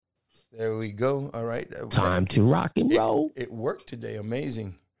There we go. All right. Time to rock and roll. It worked today.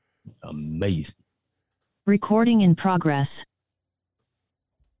 Amazing. Amazing. Recording in progress.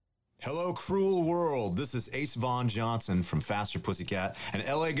 Hello, cruel world. This is Ace Vaughn Johnson from Faster Pussycat and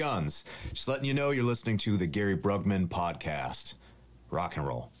LA Guns. Just letting you know you're listening to the Gary Brugman podcast. Rock and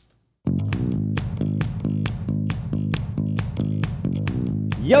roll.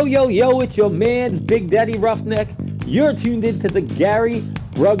 Yo, yo, yo, it's your man's Big Daddy Roughneck. You're tuned into the Gary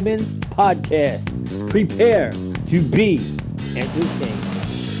Brugman podcast. Prepare to be entertained.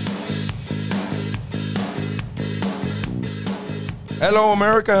 Hello,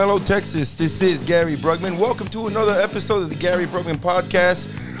 America. Hello, Texas. This is Gary Brugman. Welcome to another episode of the Gary Brugman podcast.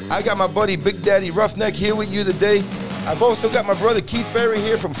 I got my buddy Big Daddy Roughneck here with you today. I've also got my brother Keith Berry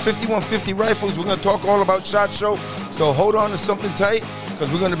here from 51Fifty Rifles. We're going to talk all about SHOT Show, so hold on to something tight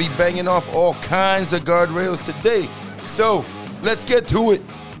because we're going to be banging off all kinds of guardrails today. So let's get to it.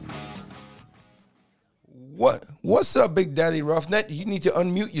 What's up, Big Daddy Roughneck? You need to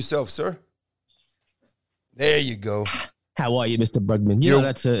unmute yourself, sir. There you go. How are you, Mr. Brugman? You know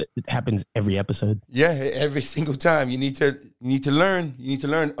it happens every episode. Yeah, every single time. You need to learn. You need to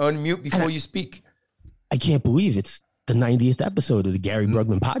learn. Unmute before you speak. I can't believe it's the 90th episode of the Gary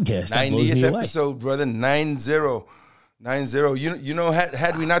Brugman podcast. 90th episode, brother. 90. You know,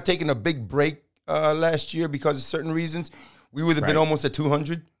 had we not taken a big break last year because of certain reasons, we would have been almost at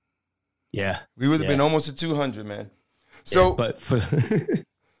 200. Yeah. We would have been almost at 200, man. So,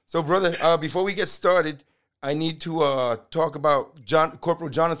 so brother, before we get started, I need to talk about Corporal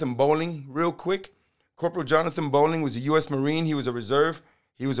Jonathan Bowling real quick. Corporal Jonathan Bowling was a U.S. Marine. He was a reserve.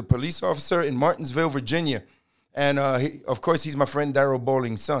 He was a police officer in Martinsville, Virginia. And, of course, he's my friend Daryl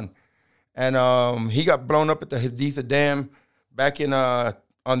Bowling's son. And he got blown up at the Haditha Dam back in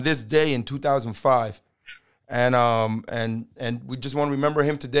on this day in 2005. And we just want to remember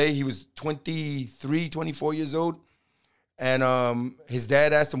him today. He was 24 years old. And his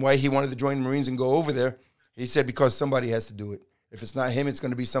dad asked him why he wanted to join the Marines and go over there. He said because somebody has to do it. If it's not him, it's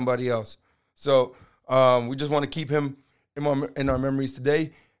going to be somebody else. So we just want to keep him in our memories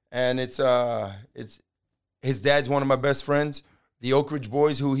today. And it's his dad's one of my best friends, the Oak Ridge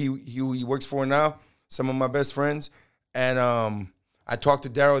Boys, who he works for now. Some of my best friends. And I talked to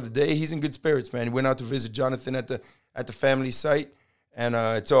Daryl today. He's in good spirits, man. He went out to visit Jonathan at the family site, and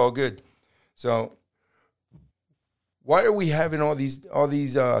it's all good. So why are we having all these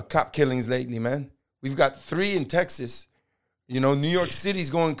cop killings lately, man? We've got 3 in Texas. You know, New York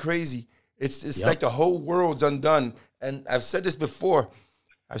City's going crazy. It's like the whole world's undone. And I've said this before.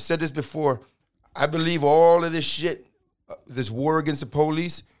 I believe all of this shit, this war against the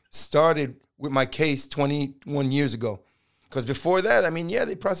police, started with my case 21 years ago. Because before that, I mean,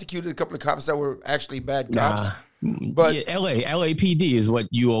 they prosecuted a couple of cops that were actually bad cops. But LAPD is what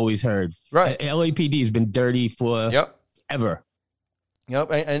you always heard. Right. LAPD has been dirty for ever.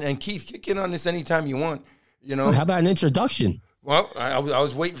 Yep, and Keith, kick in on this anytime you want. You know, how about an introduction? Well, I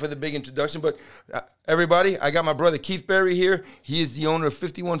was waiting for the big introduction, but everybody, I got my brother Keith Berry here. He is the owner of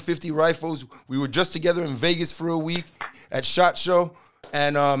 51Fifty Rifles. We were just together in Vegas for a week at SHOT Show,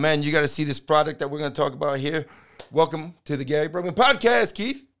 and man, you got to see this product that we're going to talk about here. Welcome to the Gary Brugman podcast,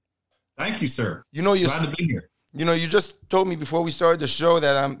 Keith. Thank you, sir. You know, glad to be here. You know, you just told me before we started the show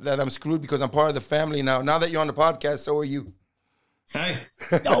that I'm screwed because I'm part of the family now. Now that you're on the podcast, so are you. Hey,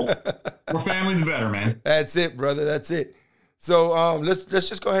 no, more family the better, man. That's it, brother. That's it. So let's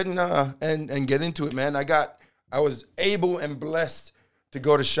just go ahead and get into it, man. I was able and blessed to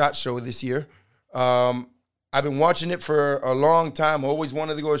go to SHOT Show this year. I've been watching it for a long time. I always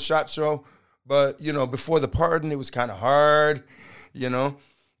wanted to go to SHOT Show, but you know, before the pardon, it was kind of hard, you know.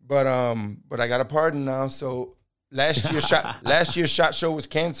 But I got a pardon now. So last year's SHOT Show was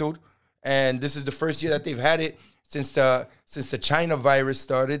canceled, and this is the first year that they've had it since the China virus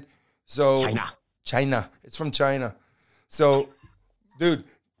started. So China. It's from China. So, dude,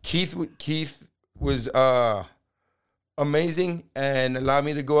 Keith was amazing and allowed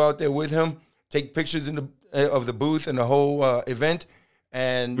me to go out there with him, take pictures of the booth and the whole event.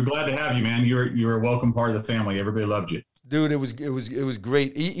 And we're glad to have you, man. You're a welcome part of the family. Everybody loved you, dude. It was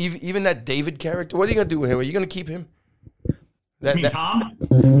great. Even that David character. What are you gonna do with him? Are you gonna keep him? Tom?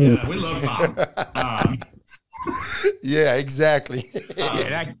 Yeah, we love Tom. Yeah, exactly.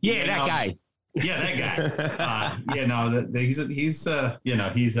 That guy. Yeah, that guy.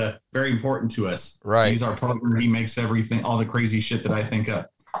 He's very important to us. Right. He's our partner. He makes everything, all the crazy shit that I think of.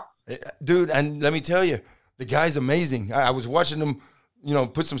 Dude, and let me tell you, the guy's amazing. I was watching him,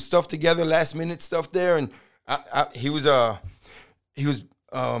 put some stuff together, last minute stuff there, and he was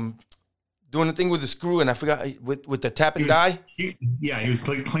doing the thing with the screw, and I forgot with the tap and die. He was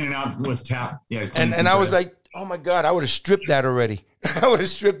cleaning out with tap. Yeah, and I was like, oh my God, I would have stripped that already. I would have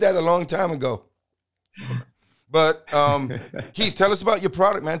stripped that a long time ago. But Keith, tell us about your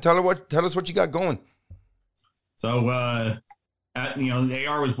product, man. Tell us what you got going. So, the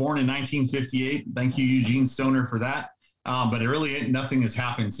AR was born in 1958. Thank you, Eugene Stoner, for that. But it really nothing has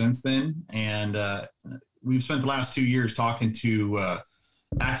happened since then. And we've spent the last 2 years talking to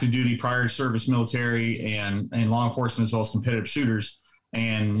active duty, prior service military, and law enforcement, as well as competitive shooters.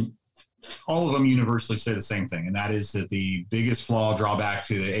 And all of them universally say the same thing. And that is that the biggest flaw, drawback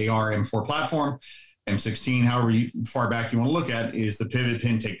to the AR M4 platform, M16, however far back you want to look at, is the pivot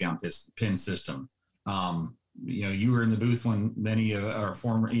pin takedown pin system. You were in the booth when many of our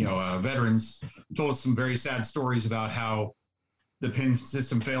former, veterans told us some very sad stories about how the pin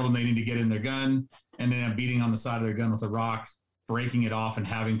system failed and they need to get in their gun and then beating on the side of their gun with a rock, breaking it off and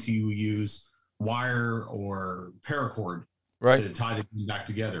having to use wire or paracord to tie the pin back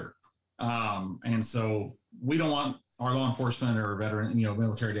together. And so we don't want our law enforcement or veteran,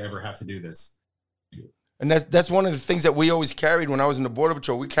 military to ever have to do this. And that's one of the things that we always carried when I was in the Border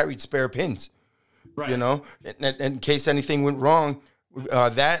Patrol. We carried spare pins, right? In case anything went wrong,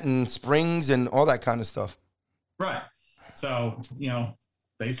 that and springs and all that kind of stuff. Right. So,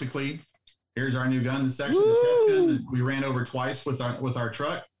 basically, here's our new gun. This is actually the test gun that we ran over twice with our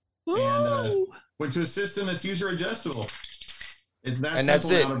truck. Woo! And went to a system that's user adjustable. It's that and simple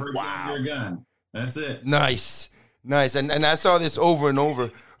that's it. Now to bring your gun. That's it. Nice. And I saw this over and over.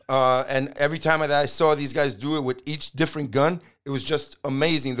 And every time I saw these guys do it with each different gun, it was just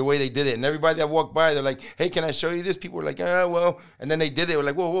amazing the way they did it. And everybody that walked by, they're like, hey, can I show you this? People were like, well. And then they did it. They were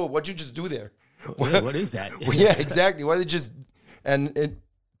like, whoa, what'd you just do there? What is that? Well, yeah, exactly. Why they just,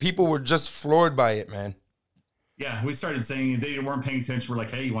 people were just floored by it, man. Yeah, we started saying they weren't paying attention. We're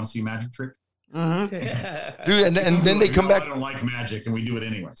like, hey, you want to see a magic trick? Mm-hmm. Dude, and then they come back. I don't like magic, and we do it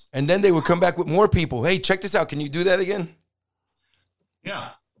anyways. And then they would come back with more people. Hey, check this out. Can you do that again? Yeah.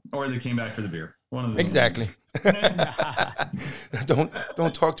 Or they came back for the beer. One of them. Exactly.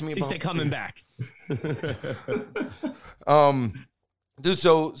 Don't talk to me At least about. they're coming back. Dude,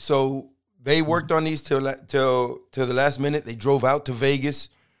 so they worked on these till the last minute. They drove out to Vegas,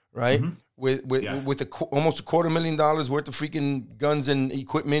 right? Mm-hmm. With almost $250,000 worth of freaking guns and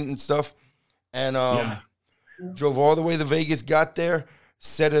equipment and stuff, and drove all the way to Vegas. Got there,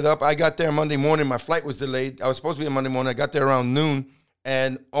 set it up. I got there Monday morning. My flight was delayed. I was supposed to be there Monday morning. I got there around noon.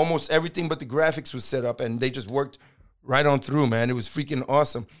 And almost everything but the graphics was set up, and they just worked right on through, man. It was freaking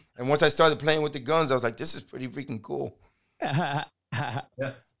awesome. And once I started playing with the guns, I was like, this is pretty freaking cool. Yeah,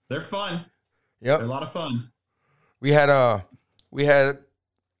 they're fun. Yep. They're a lot of fun. We had a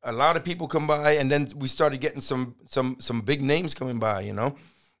lot of people come by, and then we started getting some big names coming by,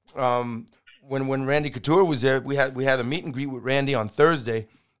 When Randy Couture was there, we had a meet and greet with Randy on Thursday,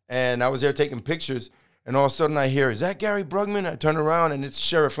 and I was there taking pictures. And all of a sudden I hear, is that Gary Brugman? I turn around and it's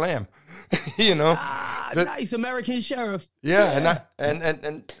Sheriff Lamb, Nice American sheriff. Yeah.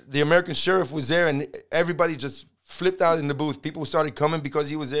 And the American sheriff was there, and everybody just flipped out in the booth. People started coming because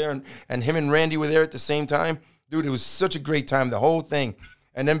he was there, and him and Randy were there at the same time. Dude, it was such a great time, the whole thing.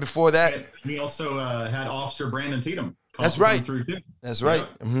 And then before that, he also had Officer Brandon Tatum. That's right. Through too. That's right.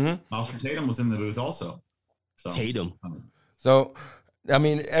 Yeah. Mm-hmm. Officer Tatum was in the booth also. Tatum. So, I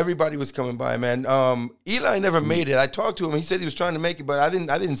mean, everybody was coming by, man. Eli never made it. I talked to him. He said he was trying to make it, but I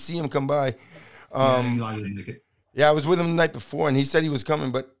didn't see him come by. Eli didn't make it. Yeah, I was with him the night before, and he said he was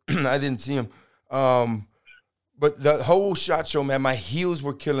coming, but I didn't see him. But the whole SHOT Show, man, my heels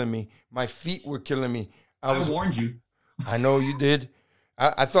were killing me. My feet were killing me. I warned you. I know you did.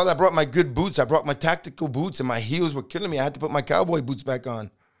 I thought I brought my good boots. I brought my tactical boots, and my heels were killing me. I had to put my cowboy boots back on,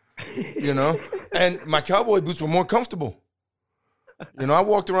 And my cowboy boots were more comfortable. I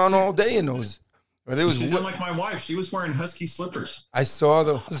walked around all day in those. She didn't like my wife. She was wearing husky slippers. I saw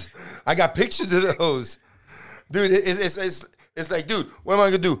those. I got pictures of those. Dude, it's like, dude, what am I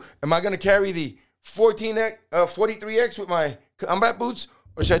going to do? Am I going to carry the 43X with my combat boots?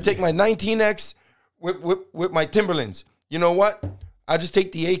 Or should I take my 19X with my Timberlands? You know what? I'll just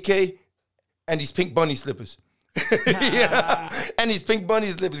take the AK and these pink bunny slippers. And these pink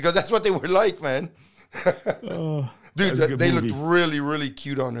bunny slippers, because that's what they were like, man. Dude, they looked really, really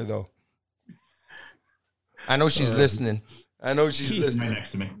cute on her, though. I know she's listening. Listening. Right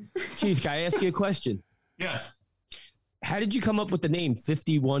next to me. Keith, can I ask you a question? Yes. How did you come up with the name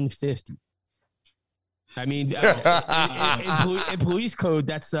 51Fifty? I mean, in police code,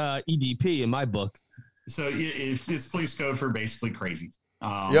 that's EDP in my book. So it's police code for basically crazy.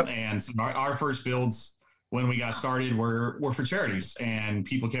 Yep. And so our first builds, when we got started were for charities, and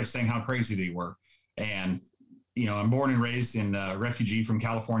people kept saying how crazy they were. And, I'm born and raised in refugee from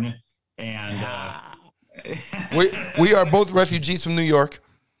California, and we are both refugees from New York.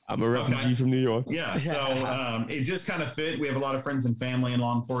 I'm a refugee from New York. Yeah. So it just kind of fit. We have a lot of friends and family in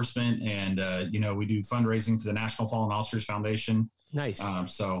law enforcement, and, we do fundraising for the National Fallen Officers Foundation. Nice.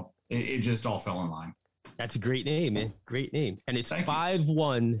 So it just all fell in line. That's a great name, man. Great name. And it's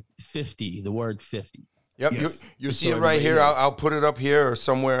 5150, the word 50. Yep. Yes. You see it right here. I'll put it up here or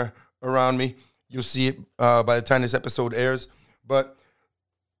somewhere around me. You'll see it by the time this episode airs. But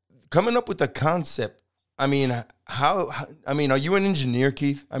coming up with the concept, are you an engineer,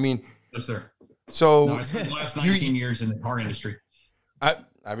 Keith? Yes, sir. So no, I spent the last 19 years in the car industry. I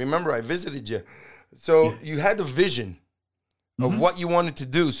remember I visited you. So you had the vision of what you wanted to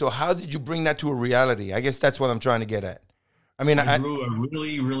do. So how did you bring that to a reality? I guess that's what I'm trying to get at. I drew a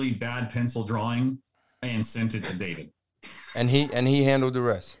really, really bad pencil drawing and sent it to David. And he handled the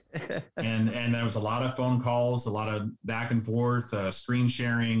rest. and there was a lot of phone calls, a lot of back and forth, screen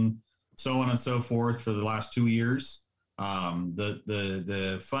sharing, so on and so forth for the last 2 years.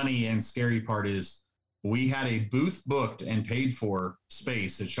 The funny and scary part is we had a booth booked and paid for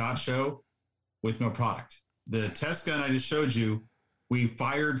space at SHOT Show with no product. The test gun I just showed you, we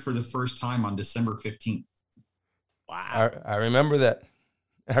fired for the first time on December 15th. Wow. I remember that.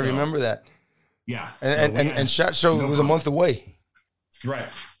 I remember that. Yeah. And SHOT Show was a month away. Right.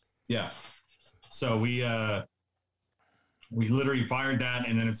 Yeah. So we literally fired that,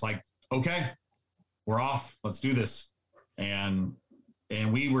 and then it's like, okay, we're off. Let's do this. And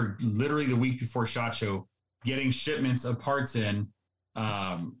we were literally the week before SHOT Show getting shipments of parts in,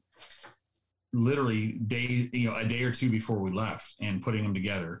 literally a day or two before we left, and putting them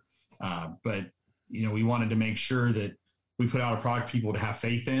together. But we wanted to make sure that we put out a product people would have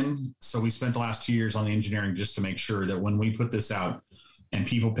faith in. So we spent the last 2 years on the engineering just to make sure that when we put this out and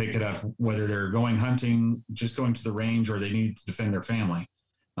people pick it up, whether they're going hunting, just going to the range, or they need to defend their family,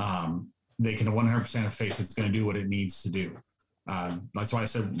 they can 100% have faith it's going to do what it needs to do. That's why I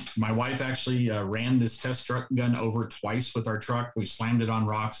said my wife actually ran this test gun over twice with our truck. We slammed it on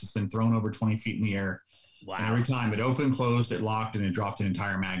rocks. It's been thrown over 20 feet in the air. Wow. And every time it opened, closed, it locked, and it dropped an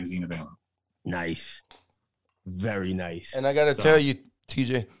entire magazine of ammo. Nice. Very nice. And I got to tell you,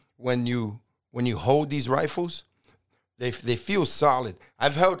 TJ, when you hold these rifles, they feel solid.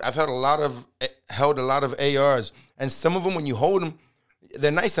 I've held a lot of ARs, and some of them, when you hold them,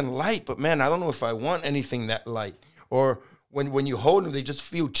 they're nice and light, but man, I don't know if I want anything that light. Or when you hold them, they just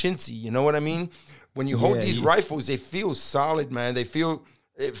feel chintzy. You know what I mean? When you hold these rifles, they feel solid, man. It feels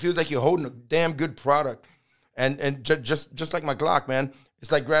like you're holding a damn good product. And just like my Glock, man,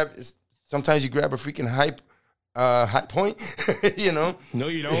 it's like sometimes you grab a freaking high point, No,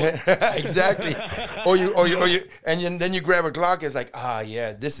 you don't. Exactly. or you then you grab a Glock. It's like,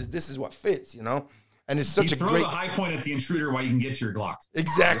 this is what fits, And it's such you a throw great the high point at the intruder while you can get to your Glock.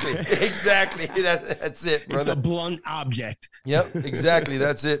 Exactly. That's it, brother. It's a blunt object. Yep, exactly.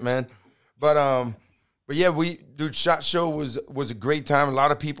 That's it, man. But yeah, SHOT Show was a great time. A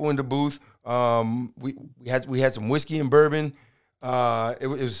lot of people in the booth. We had some whiskey and bourbon. It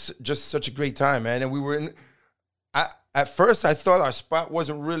was just such a great time, man. And we were in. At first, I thought our spot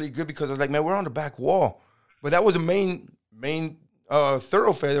wasn't really good because I was like, man, we're on the back wall. But that was a main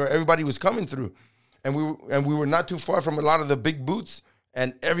thoroughfare where everybody was coming through, and we were not too far from a lot of the big booths,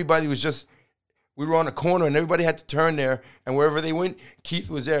 and everybody was we were on a corner, and everybody had to turn there, and wherever they went, Keith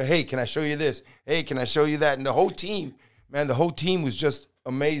was there. Hey, can I show you this? Hey, can I show you that? And the whole team was just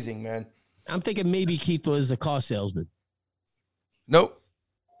amazing, man. I'm thinking maybe Keith was a car salesman. Nope.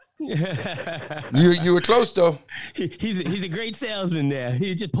 You were close though. He's a great salesman there.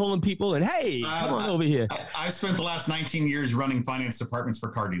 He's just pulling people and hey, come on over here. I spent the last 19 years running finance departments for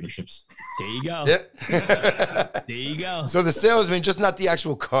car dealerships. There you go. Yeah. There you go. So the salesman, just not the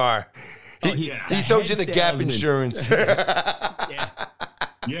actual car. He sold you the Gap insurance.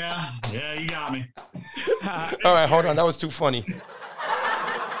 Yeah, you got me. All right, hold on. That was too funny.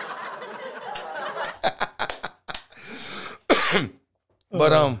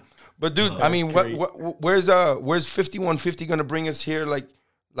 But dude, I mean, where's 51Fifty gonna bring us here?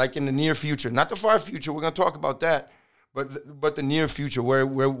 Like in the near future, not the far future. We're gonna talk about that, but the near future. Where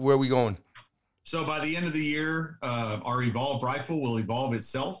are we going? So by the end of the year, our evolved rifle will evolve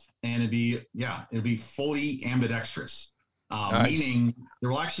itself, and it'll be fully ambidextrous. Nice. Meaning there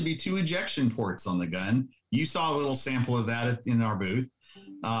will actually be 2 ejection ports on the gun. You saw a little sample of that in our booth,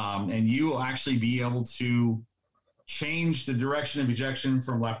 and you will actually be able to change the direction of ejection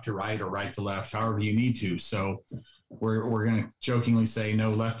from left to right or right to left, however you need to. So we're going to jokingly say no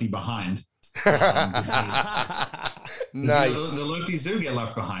lefty behind. Nice. The lefties do get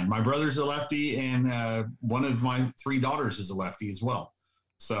left behind. My brother's a lefty, and one of my 3 daughters is a lefty as well.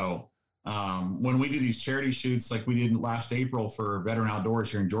 So when we do these charity shoots, like we did last April for Veteran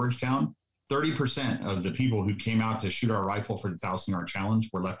Outdoors here in Georgetown, 30% of the people who came out to shoot our rifle for the 1,000-yard challenge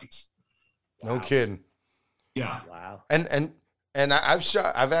were lefties. No kidding. Yeah. Wow. And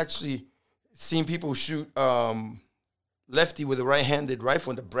I've actually seen people shoot lefty with a right-handed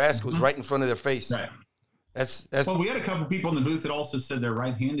rifle, and the brass goes right in front of their face. Right. That's Well, we had a couple people in the booth that also said they're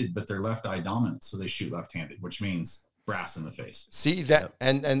right-handed, but they're left eye dominant, so they shoot left-handed, which means brass in the face. see that,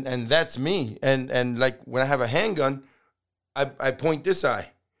 and that's me. And like when I have a handgun, I point this eye,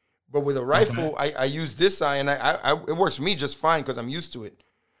 but with a rifle, I use this eye, and I it works for me just fine because I'm used to it.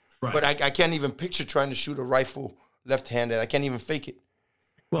 Right. But I can't even picture trying to shoot a rifle left-handed. I can't even fake it.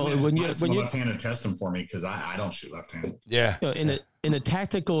 Well, when you left-handed, test them for me because I don't shoot left-handed. Yeah. in a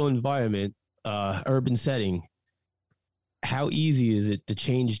tactical environment, urban setting, how easy is it to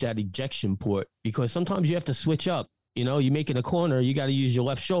change that ejection port? Because sometimes you have to switch up. You know, you make it a corner, you got to use your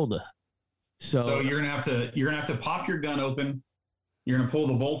left shoulder. So you're gonna have to pop your gun open. You're gonna pull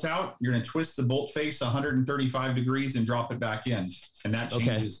the bolt out. You're gonna twist the bolt face 135 degrees and drop it back in, and that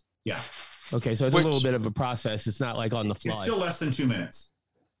changes. Yeah. Okay, so it's a little bit of a process. It's not like on the fly. It's still less than 2 minutes.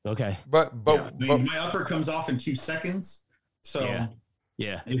 Okay. But My upper comes off in 2 seconds. So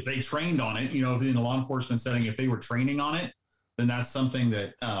yeah. if they trained on it, you know, in a law enforcement setting, if they were training on it, then that's something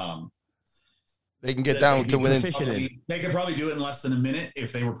that they can get down to within. They could probably do it in less than a minute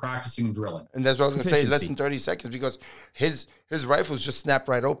if they were practicing and drilling. And that's what I was going to say, less than 30 seconds, because his rifles just snap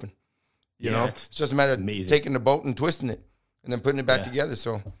right open. You know, it's just a matter of taking the bolt and twisting it and then putting it back together.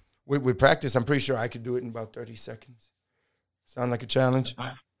 So with practice, I'm pretty sure I could do it in about 30 seconds. Sound like a challenge?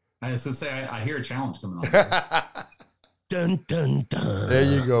 I was going to say, I hear a challenge coming on. Dun, dun, dun. There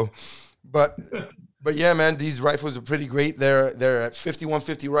you go. But yeah, man, these rifles are pretty great. They're at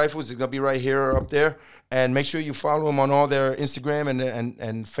 51Fifty Rifles. They're gonna be right here or up there. And make sure you follow them on all their Instagram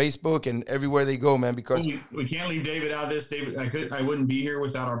and Facebook and everywhere they go, man. Because we can't leave David out of this. David, I wouldn't be here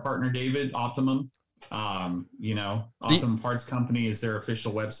without our partner David, Optimum. You know, Optimum Parts Company is their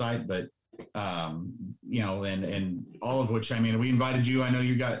official website, but you know, and all of which, I mean, we invited you. I know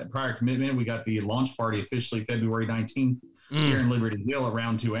you got a prior commitment. We got the launch party officially February 19th here in Liberty Hill at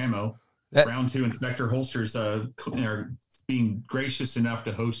Round 2 Ammo. Round 2 Inspector Holsters are being gracious enough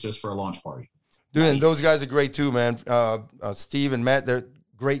to host us for a launch party. Dude, and those guys are great too, man. Steve and Matt, they're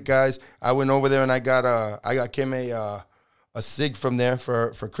great guys. I went over there and I got Kim a SIG from there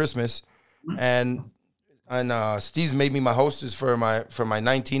for Christmas, and Steve's made me my hostess for my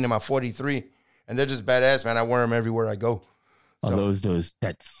 19 and my 43, and they're just badass, man. I wear them everywhere I go. So, those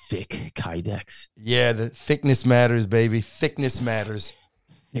that thick Kydex? Yeah, the thickness matters, baby. Thickness matters.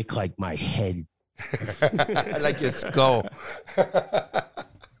 Thick like my head. I like your skull.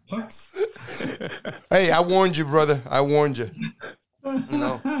 What? Hey, I warned you, brother. I warned you. You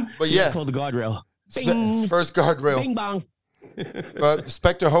know, but Yeah, called the guardrail. Bing. First guardrail. Bing bong. But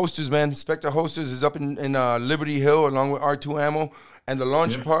Spectre Hosters, man. Spectre Hosters is up in Liberty Hill along with R2 Ammo. And the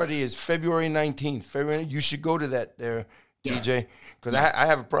launch party is February 19th. You should go to that there, TJ. Because I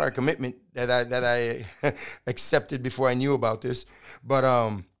have a prior commitment that I accepted before I knew about this. But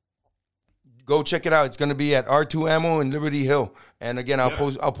go check it out. It's going to be at R2 Ammo in Liberty Hill. And again,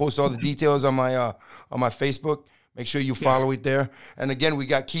 I'll post all the details on my Facebook. Make sure you follow it there. And again, we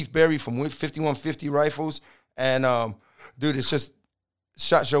got Keith Berry from 51Fifty Rifles. And dude, it's just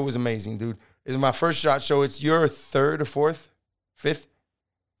SHOT Show was amazing, dude. It's my first SHOT Show. It's your third or fourth, fifth,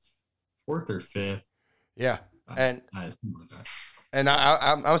 fourth or fifth. Yeah, and I'm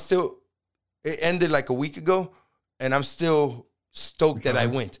still. It ended like a week ago, and I'm still stoked that I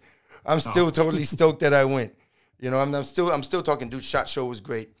went. I'm still totally stoked that I went. You know, I'm still talking. Dude, SHOT Show was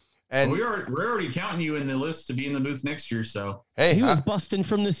great. And we're already counting you in the list to be in the booth next year. So hey, he was busting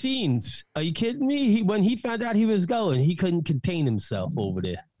from the scenes. Are you kidding me? When he found out he was going, he couldn't contain himself over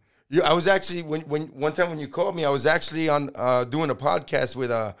there. Yeah, I was actually when one time when you called me, I was actually on doing a podcast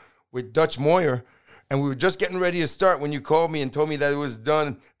with Dutch Moyer, and we were just getting ready to start when you called me and told me that it was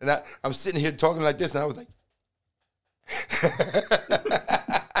done. And I'm sitting here talking like this, and I was like,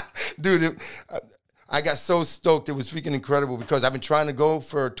 dude. I got so stoked. It was freaking incredible because I've been trying to go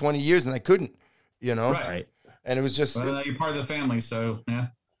for 20 years and I couldn't, you know? Right. And it was just. Well, you're part of the family, so yeah.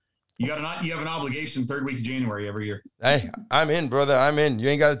 You have an obligation third week of January every year. Hey, I'm in, brother. I'm in. You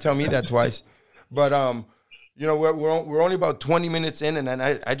ain't got to tell me that twice. But, you know, we're only about 20 minutes in, and then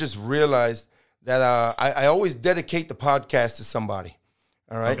I just realized that I always dedicate the podcast to somebody.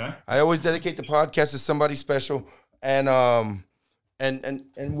 All right? Okay. I always dedicate the podcast to somebody special. And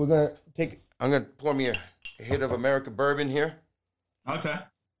and we're gonna I'm gonna pour me a hit of American bourbon here. Okay.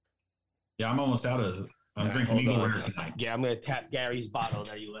 Yeah, I'm almost out of. I'm drinking Eagle Rare tonight. Yeah, I'm gonna tap Gary's bottle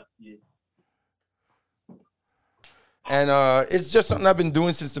that you left. Yeah. And it's just something I've been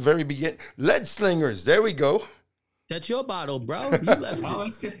doing since the very beginning. Lead Slingers, there we go. That's your bottle, bro. You left Oh,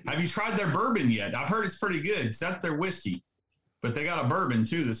 that's good. Have you tried their bourbon yet? I've heard it's pretty good. That's their whiskey, but they got a bourbon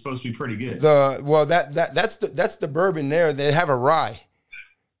too that's supposed to be pretty good. That's the bourbon there. They have a rye.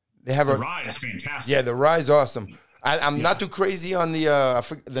 They have the rye is fantastic. Yeah, the rye is awesome. I'm not too crazy on the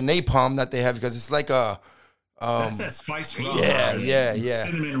napalm that they have because it's like a. That's that spice rum. Yeah.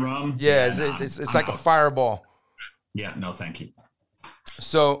 Cinnamon rum. Yeah, it's like a fireball. Yeah, no, thank you.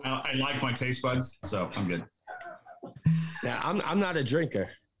 So I like my taste buds, so I'm good. Now I'm not a drinker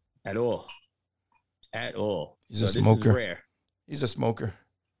at all. At all. He's a smoker. This is rare. He's a smoker.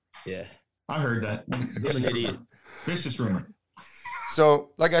 Yeah. I heard that. I'm an idiot. Vicious rumor. So,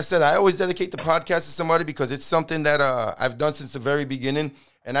 like I said, I always dedicate the podcast to somebody because it's something that I've done since the very beginning,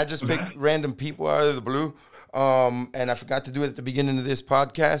 and I just pick random people out of the blue. And I forgot to do it at the beginning of this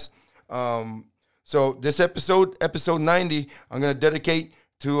podcast. So this episode 90, I'm going to dedicate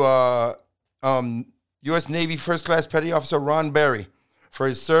to U.S. Navy First Class Petty Officer Ron Berry for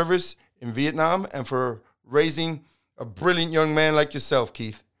his service in Vietnam and for raising a brilliant young man like yourself,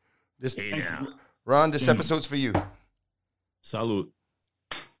 Keith. Ron, this episode's for you. Salute.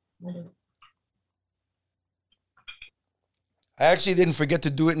 I actually didn't forget to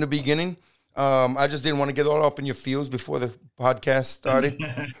do it in the beginning. I just didn't want to get all up in your feels before the podcast started.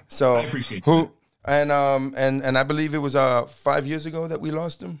 So I appreciate that. And I believe it was 5 years ago that we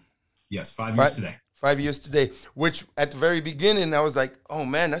lost him. Yes, 5 years today. 5 years today, which at the very beginning I was like, oh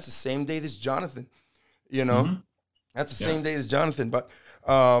man, that's the same day as Jonathan. You know, that's the same day as Jonathan. But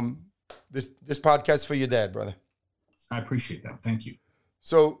this podcast's for your dad, brother. I appreciate that. Thank you.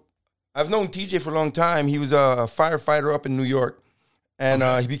 So I've known TJ for a long time. He was a firefighter up in New York. And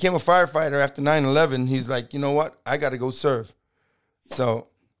he became a firefighter after 9/11. He's like, you know what? I got to go serve. So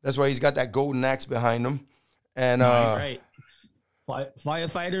that's why he's got that golden axe behind him. And nice.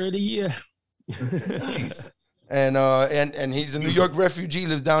 Firefighter of the year. Nice. And he's a New York refugee.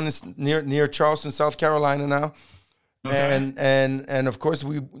 Lives down near Charleston, South Carolina now. Okay. And of course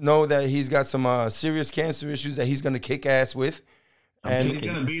we know that he's got some serious cancer issues that he's going to kick ass with. And he's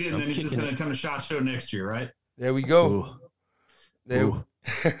going to beat it, and then he's just going to come to SHOT Show next year, right? There we go. Ooh.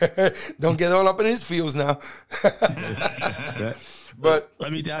 Don't get all up in his feels now. But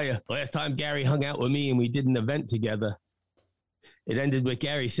let me tell you, last time Gary hung out with me and we did an event together, it ended with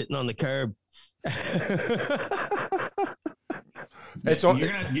Gary sitting on the curb. You're gonna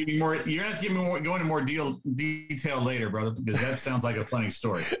have to give me more. You're gonna have to give me more. Go into more detail later, brother, because that sounds like a funny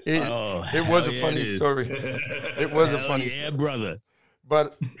story. It was a funny story. It was a funny story, brother.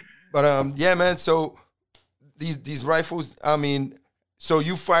 But yeah, man. So these rifles. I mean, so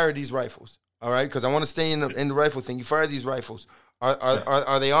you fire these rifles, all right? Because I want to stay in the rifle thing. You fire these rifles.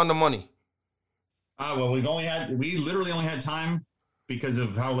 Are they on the money? Well, we literally only had time because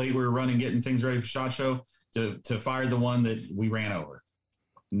of how late we were running, getting things ready for SHOT Show to fire the one that we ran over.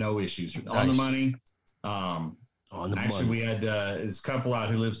 No issues. Nice. On the money. Actually, we had this couple out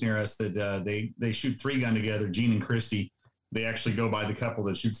who lives near us that they shoot 3-gun together, Gene and Christy. They actually go by the couple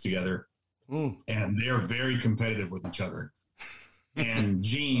that shoots together. And they're very competitive with each other. And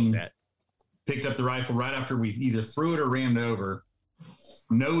Gene picked up the rifle right after we either threw it or ran it over.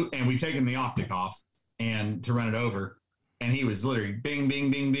 And we taken the optic off and to run it over. And he was literally bing, bing,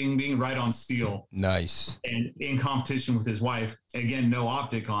 bing, bing, bing, right on steel. Nice. And in competition with his wife, again, no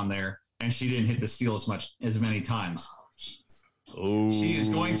optic on there. And she didn't hit the steel as many times. Oh. She is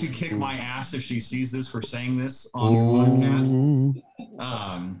going to kick my ass if she sees this for saying this on your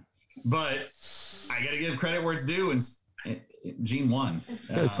podcast. But I got to give credit where it's due, and Gene won.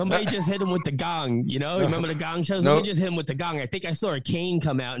 Somebody just hit him with the gong. You know, remember the gong shows? Somebody just hit him with the gong. I think I saw a cane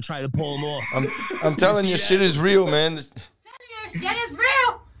come out and try to pull him off. I'm telling you, shit is real, man. Shit is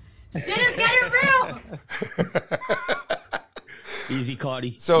real. Shit is getting real. Easy,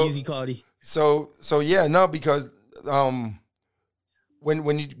 Cardi. Easy, Cardi. So yeah, no, because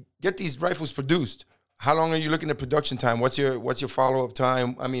when you get these rifles produced, how long are you looking at production time? What's your follow-up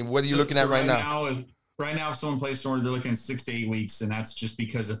time? I mean, what are you looking at right now? Right now, if someone places an order, they're looking at 6 to 8 weeks, and that's just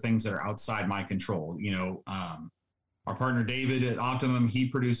because of things that are outside my control. You know, our partner David at Optimum, he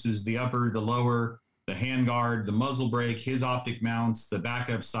produces the upper, the lower, the handguard, the muzzle brake, his optic mounts, the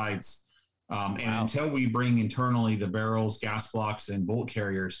backup sights. And until we bring internally the barrels, gas blocks, and bolt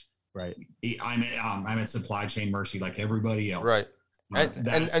carriers, right? I'm at supply chain mercy like everybody else. Right.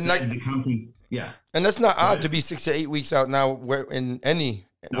 And like the company. Yeah. And that's not odd to be 6 to 8 weeks out now when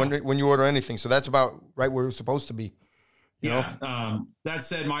you order anything. So that's about right where it's supposed to be. You know? That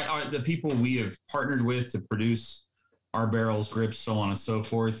said, the people we have partnered with to produce our barrels, grips, so on and so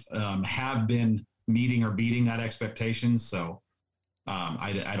forth, have been meeting or beating that expectations. So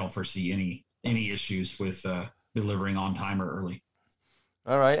I don't foresee any issues with delivering on time or early.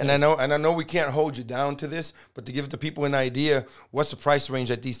 All right, and I know we can't hold you down to this, but to give the people an idea, what's the price range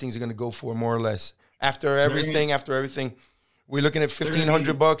that these things are going to go for, more or less? After everything, we're looking at $1,500,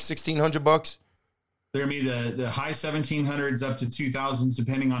 $1,600. They're going to be the high 1700s up to 2000s,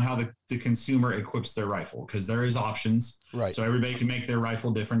 depending on how the consumer equips their rifle, because there is options. Right. So everybody can make their rifle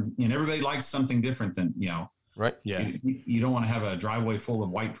different, and everybody likes something different than, Right. Yeah. You don't want to have a driveway full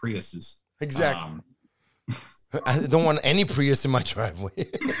of white Priuses. Exactly. I don't want any Prius in my driveway.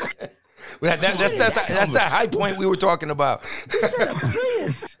 That's that high point we were talking about. He said a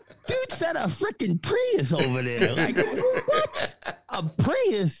Prius. Dude said a freaking Prius over there. Like, what? A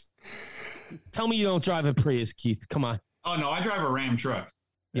Prius? Tell me you don't drive a Prius, Keith. Come on. Oh, no, I drive a Ram truck.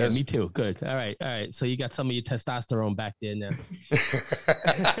 Yeah, me too. Good. All right. So you got some of your testosterone back there now.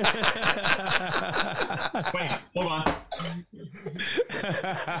 Wait, hold on.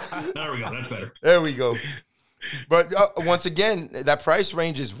 There we go. That's better. There we go. But once again, that price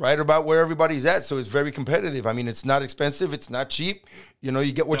range is right about where everybody's at, so it's very competitive. I mean, it's not expensive. It's not cheap.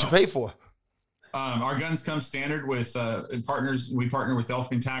 You get what you pay for. Our guns come standard with partners. We partner with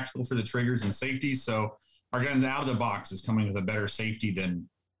Elfman Tactical for the triggers and safety. So our guns out of the box is coming with a better safety than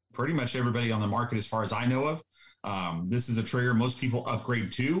pretty much everybody on the market, as far as I know of. This is a trigger most people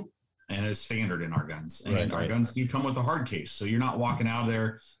upgrade to, and it's standard in our guns. And our guns do come with a hard case, so you're not walking out of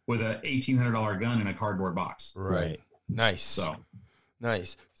there with a $1,800 gun in a cardboard box. Right. Nice. So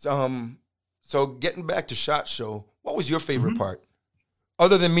nice. So getting back to SHOT Show, what was your favorite part?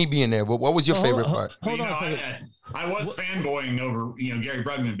 Other than me being there, but what was your favorite part? Hold on a second. I was fanboying over Gary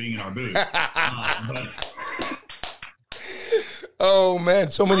Brugman being in our booth. Oh man,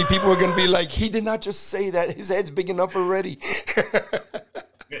 so many people are going to be like, he did not just say that. His head's big enough already.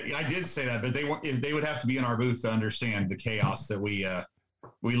 I did say that, but they would have to be in our booth to understand the chaos that we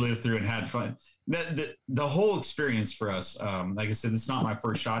lived through and had fun. The whole experience for us, like I said, it's not my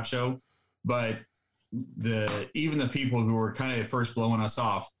first SHOT Show, but even the people who were kind of at first blowing us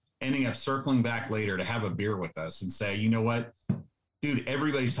off ending up circling back later to have a beer with us and say, you know what, dude,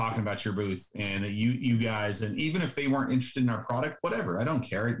 everybody's talking about your booth and you guys, and even if they weren't interested in our product, whatever, I don't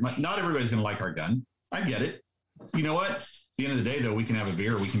care. Not everybody's going to like our gun. I get it. You know what? At the end of the day, though, we can have a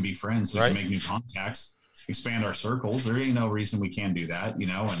beer. We can be friends. We can make new contacts, expand our circles. There ain't no reason we can't do that,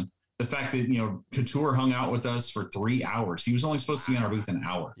 and the fact that, Couture hung out with us for 3 hours. He was only supposed to be in our booth an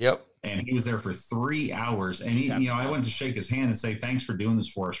hour. Yep. And he was there for 3 hours. And he, I went to shake his hand and say, thanks for doing this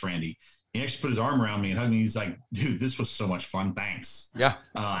for us, Randy. He actually put his arm around me and hugged me. He's like, dude, this was so much fun. Thanks. Yeah.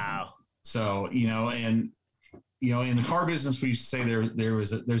 Wow. So, and, in the car business, we used to say there's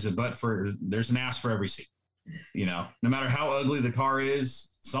an ass for every seat. No matter how ugly the car is,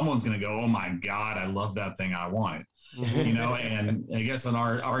 someone's going to go, oh my God, I love that thing. I want it. And I guess on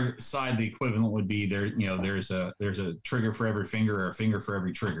our side, the equivalent would be there's a trigger for every finger or a finger for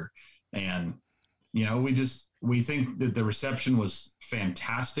every trigger. And, we think that the reception was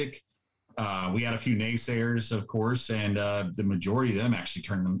fantastic. We had a few naysayers, of course, and the majority of them actually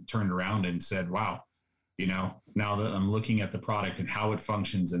turned around and said, wow, now that I'm looking at the product and how it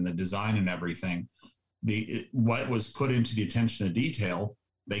functions and the design and everything, what was put into the attention to detail,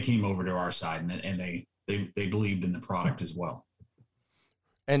 they came over to our side and they believed in the product as well.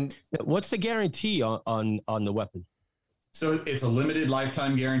 And what's the guarantee on the weapon? So it's a limited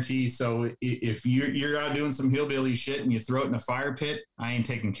lifetime guarantee. So if you're out doing some hillbilly shit and you throw it in a fire pit, I ain't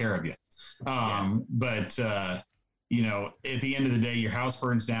taking care of you. But at the end of the day, your house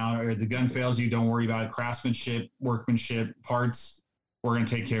burns down or the gun fails you, don't worry about it. Craftsmanship, workmanship, parts, we're going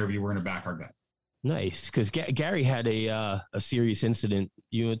to take care of you. We're going to back our gun. Nice. Because Gary had a serious incident.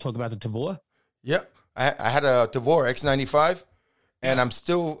 You want to talk about the Tavor? Yep. I had a Tavor X95, and I'm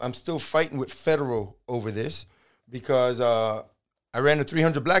still fighting with Federal over this because I ran a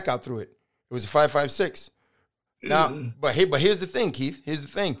 300 blackout through it. It was a 5.56. Now, but here's the thing, Keith. Here's the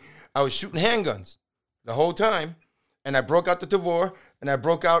thing. I was shooting handguns the whole time, and I broke out the Tavor, and I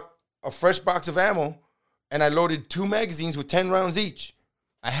broke out a fresh box of ammo, and I loaded 2 magazines with 10 rounds each.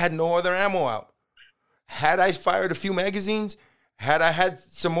 I had no other ammo out. Had I fired a few magazines, had I had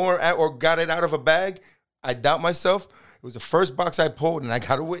some more or got it out of a bag, I doubt myself. It was the first box I pulled, and I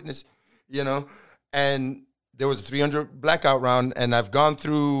got a witness, and there was a 300 blackout round, and I've gone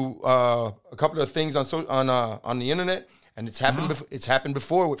through a couple of things on the internet, and it's happened. It's happened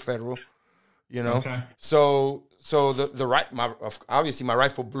before with Federal, you know. Okay. So obviously my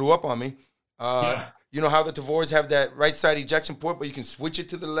rifle blew up on me. You know how the Tavors have that right side ejection port, but you can switch it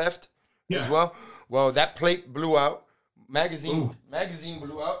to the left as well. Well, that plate blew out. Magazine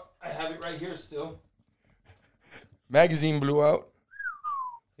blew out. I have it right here still. Magazine blew out.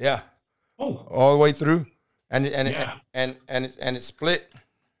 Yeah. Oh. All the way through, and it split.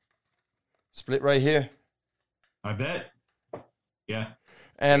 Split right here. I bet. Yeah.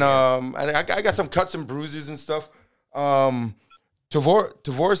 And I got some cuts and bruises and stuff.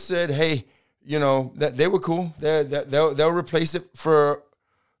 Tavor said, hey, you know, that they were cool. They'll replace it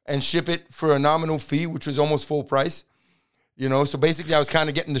and ship it for a nominal fee, which was almost full price. You know, so basically I was kind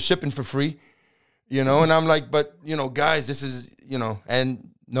of getting the shipping for free, you know, and I'm like, but, you know, guys, this is, you know, and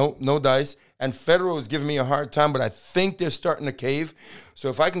no dice. And Federal is giving me a hard time, but I think they're starting to cave. So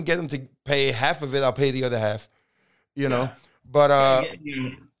if I can get them to pay half of it, I'll pay the other half, you know. But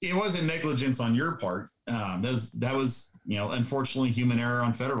it wasn't negligence on your part. That was, you know, unfortunately human error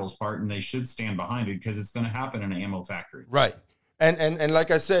on Federal's part, and they should stand behind it because it's going to happen in an ammo factory. Right. And like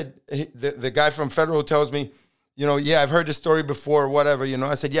I said, the guy from Federal tells me, you know, yeah, I've heard this story before, whatever, you know.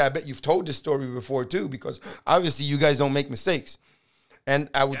 I said, yeah, I bet you've told this story before too, because obviously you guys don't make mistakes. And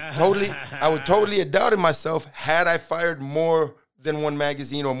I would totally have doubted myself had I fired more than one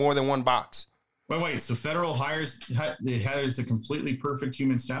magazine or more than one box. Wait. So Federal hires a completely perfect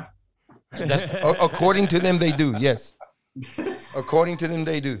human staff? That's, according to them, they do. Yes. According to them,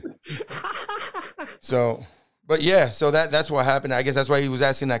 they do. So, but yeah, so that's what happened. I guess that's why he was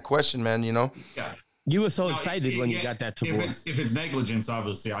asking that question, man, you know? Yeah. You were so excited when you got that Tavor. If it's negligence,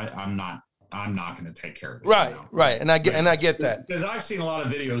 obviously, I'm not going to take care of it. Right, right, and I get that because I've seen a lot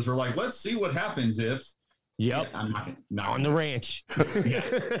of videos where like, let's see what happens if. Yep, yeah, I'm not on the ranch.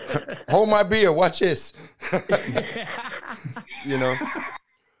 Hold my beer. Watch this. You know.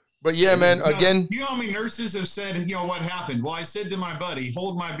 But yeah, man. Again, you know how many nurses have said, you know, what happened? Well, I said to my buddy,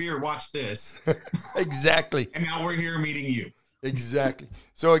 "Hold my beer. Watch this." Exactly. And now we're here meeting you. Exactly.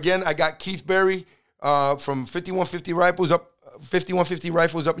 So again, I got Keith Berry from 51Fifty Rifles up. 51Fifty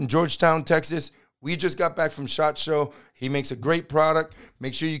Rifles up in Georgetown, Texas. We just got back from SHOT Show. He makes a great product.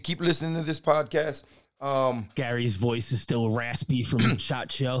 Make sure you keep listening to this podcast. Gary's voice is still raspy from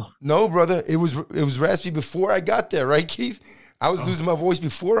SHOT Show. No, brother, it was raspy before I got there, right, Keith? I was losing my voice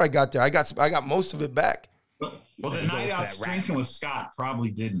before I got there. I got most of it back. Well, the night out drinking with Scott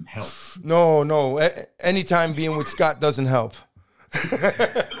probably didn't help. No. Anytime being with Scott doesn't help.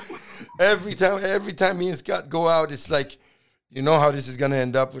 Every time me and Scott go out, it's like, you know how this is going to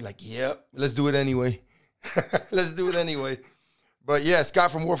end up. We're like, yep, let's do it anyway. Let's do it anyway. But yeah,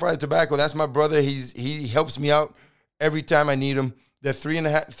 Scott from Warfighter Tobacco, that's my brother. He helps me out every time I need him. They're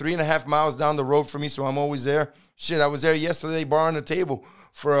 3.5 miles down the road from me, so I'm always there. Shit, I was there yesterday borrowing a table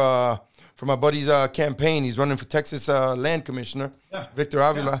for my buddy's campaign. He's running for Texas land commissioner, Victor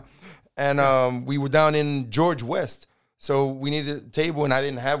Avila. Yeah. And we were down in George West. So we needed a table, and I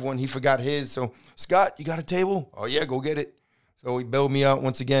didn't have one. He forgot his. So, Scott, you got a table? Oh, yeah, go get it. So he bailed me out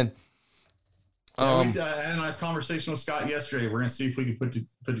once again. We had a nice conversation with Scott yesterday. We're going to see if we can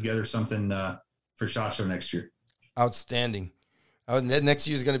put together something for SHOT Show next year. Outstanding. Next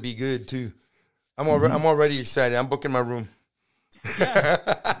year is going to be good, too. I'm already excited. I'm booking my room. Yeah.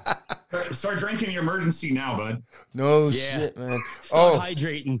 Start drinking your emergency now, bud. No shit, man. Start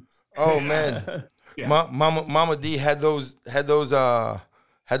hydrating. Oh, man. Yeah. Mama D had those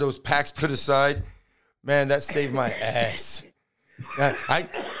packs put aside. Man, that saved my ass.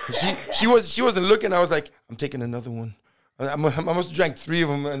 She wasn't looking. I was like, I'm taking another one. I must have drank 3 of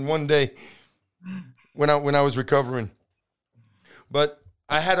them in one day when I was recovering. But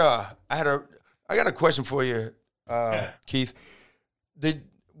I got a question for you, Keith.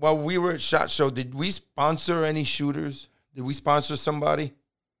 While we were at SHOT Show, did we sponsor any shooters? Did we sponsor somebody?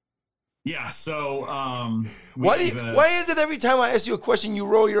 Yeah. So why is it every time I ask you a question you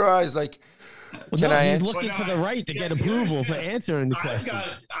roll your eyes like? Can I answer? He's looking for the right to get approval for answering the question.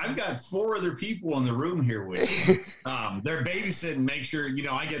 I've got 4 other people in the room here with me. They're babysitting. Make sure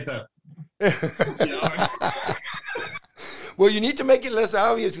I get the. Well, you need to make it less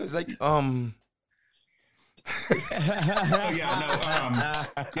obvious because, we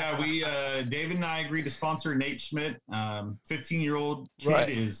David and I agreed to sponsor Nate Schmidt. 15-year-old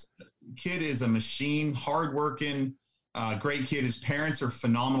kid is a machine, hardworking, great kid. His parents are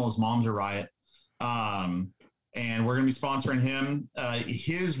phenomenal. His mom's a riot. And we're going to be sponsoring him.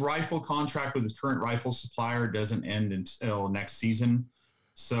 His rifle contract with his current rifle supplier doesn't end until next season.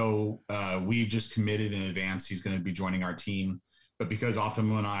 So we've just committed in advance. He's going to be joining our team. But because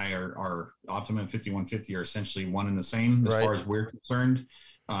Optimum and I are Optimum and 51Fifty are essentially one and the same as far as we're concerned,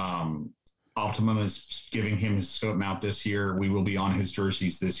 Optimum is giving him his scope mount this year. We will be on his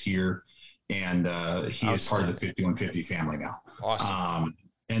jerseys this year. And he is part of the 5150 family now. Awesome.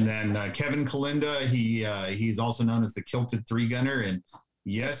 And then Kevin Kalinda, he's also known as the Kilted 3-gunner. And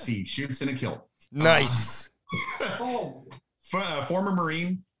yes, he shoots in a kilt. Nice. Former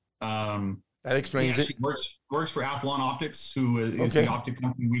Marine. That explains it. Works for Athlon Optics, who is the optic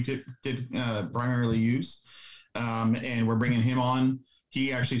company we did primarily use. And we're bringing him on.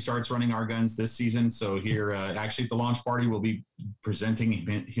 He actually starts running our guns this season. So here, actually at the launch party, we'll be presenting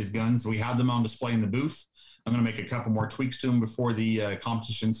his guns. We have them on display in the booth. I'm going to make a couple more tweaks to them before the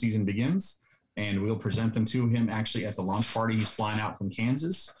competition season begins. And we'll present them to him actually at the launch party. He's flying out from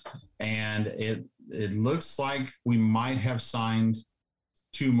Kansas. And it looks like we might have signed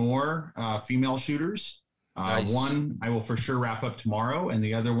 2 more female shooters. Nice. One I will for sure wrap up tomorrow. And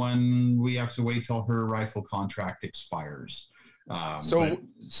the other one, we have to wait till her rifle contract expires.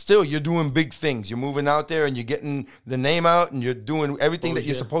 Still, you're doing big things. You're moving out there and you're getting the name out and you're doing everything that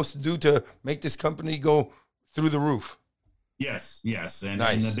you're supposed to do to make this company go through the roof. Yes. And,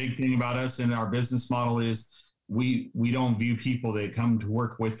 nice. And the big thing about us and our business model is we don't view people that come to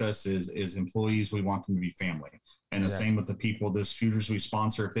work with us as employees. We want them to be family. And the same with the people, the shooters we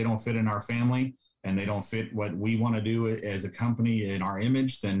sponsor. If they don't fit in our family and they don't fit what we want to do as a company in our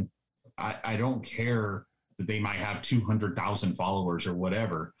image, then I don't care that they might have 200,000 followers or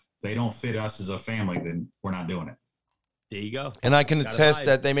whatever. They don't fit us as a family, then we're not doing it. There you go. And I can attest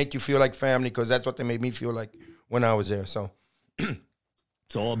that they make you feel like family because that's what they made me feel like when I was there. So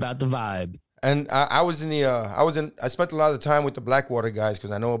it's all about the vibe. And I spent a lot of time with the Blackwater guys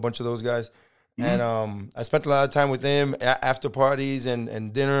because I know a bunch of those guys. Mm-hmm. And I spent a lot of time with them after parties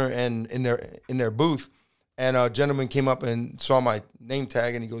and dinner and in their booth. And a gentleman came up and saw my name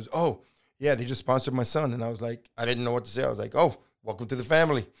tag and he goes, "Oh, yeah, they just sponsored my son." And I was like, I didn't know what to say. I was like, "Oh, welcome to the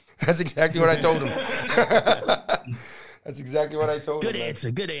family." That's exactly what I told him. That's exactly what I told him.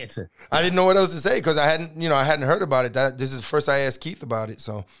 Good answer. I didn't know what else to say because I hadn't heard about it. This is the first I asked Keith about it.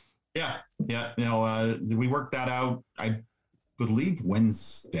 So yeah. We worked that out, I believe,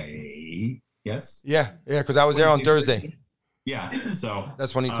 Wednesday. Yes. Yeah. Because I was there on Thursday. Yeah. So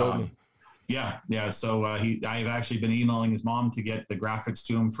that's when he told me. Yeah. So I've actually been emailing his mom to get the graphics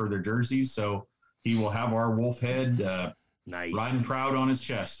to him for their jerseys. So he will have our wolf head nice, riding proud on his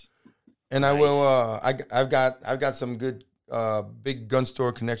chest. And nice. I will. I've got some good big gun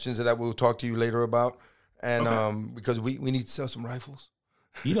store connections that we'll talk to you later about. And because we need to sell some rifles.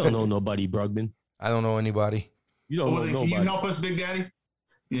 You don't know nobody, Brugman. I don't know anybody. You don't know nobody. Can you help us, Big Daddy?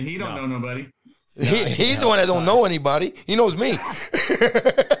 Yeah, he don't know nobody. He's the one that don't know anybody. He knows me.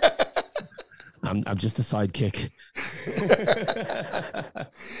 I'm just a sidekick.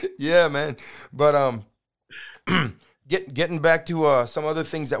 Yeah, man. But getting back to some other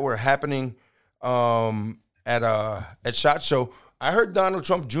things that were happening at SHOT Show. I heard Donald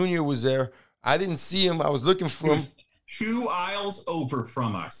Trump Jr. was there. I didn't see him. I was looking for him. 2 aisles over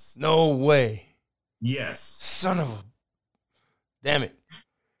from us. No way. Yes. Son of a... Damn it.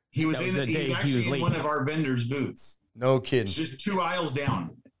 He was actually in one of our vendors' booths. No kidding. Just 2 aisles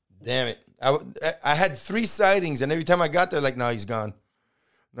down. Damn it. I had 3 sightings, and every time I got there, like, no, he's gone.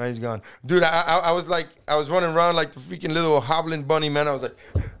 No, he's gone. Dude, I was like, I was running around like the freaking little hobbling bunny, man. I was like,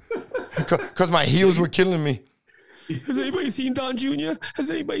 because my heels were killing me. Has anybody seen Don Jr.? Has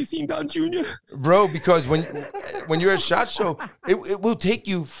anybody seen Don Jr.? Bro, because when you're at SHOT Show, it will take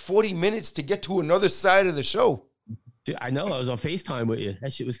you 40 minutes to get to another side of the show. Dude, I know. I was on FaceTime with you.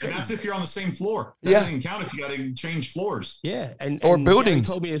 That shit was crazy. And that's if you're on the same floor. That doesn't count if you got to change floors. Yeah. Or buildings.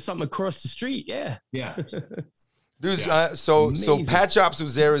 He told me there's something across the street. Yeah. Yeah. Dude, so Pat Chops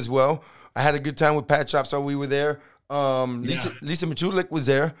was there as well. I had a good time with Pat Chops while we were there. Lisa Michulik was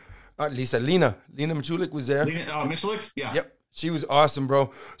there. Lena Michulik was there. Michulik? Yeah. Yep. She was awesome,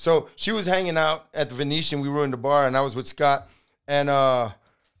 bro. So she was hanging out at the Venetian. We were in the bar, and I was with Scott. And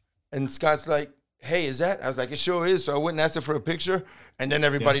Scott's like, "Hey, is that?" I was like, "It sure is." So I went and asked her for a picture. And then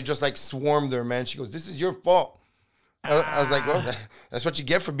everybody just like swarmed her, man. She goes, "This is your fault." I was like, "Well, that's what you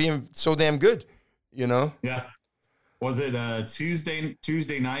get for being so damn good," you know? Yeah. Was it Tuesday night?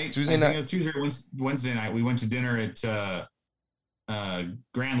 Tuesday night. It was Tuesday or Wednesday night. We went to dinner at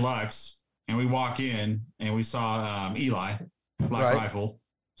Grand Lux, and we walk in, and we saw Eli, Black Rifle.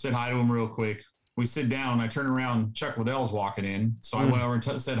 Said hi to him real quick. We sit down. I turn around. Chuck Liddell's walking in. So I went over and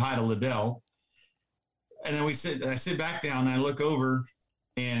said hi to Liddell. And then I sit back down, and I look over,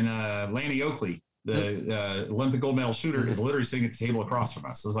 and Lanny Oakley, the Olympic gold medal shooter, is literally sitting at the table across from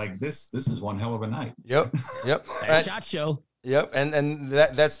us. I was like, this is one hell of a night. Yep. SHOT Show. Yep, and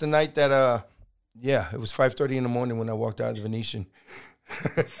that's the night that it was 5:30 in the morning when I walked out of the Venetian.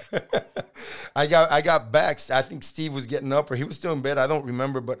 I got back. I think Steve was getting up, or he was still in bed. I don't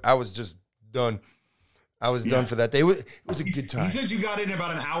remember, but I was just done. I was done for that day. It was a good time. He said you got in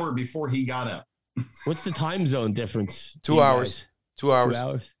about an hour before he got up. What's the time zone difference? 2 hours. Guys? 2 hours. 2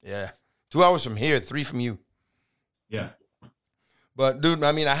 hours? Yeah. 2 hours from here, 3 from you. Yeah. But, dude,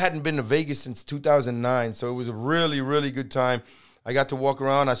 I mean, I hadn't been to Vegas since 2009, so it was a really, really good time. I got to walk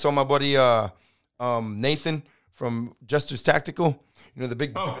around. I saw my buddy Nathan from Jester's Tactical. You know, the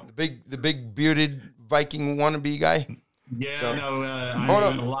big bearded Viking wannabe guy. Yeah, so, I've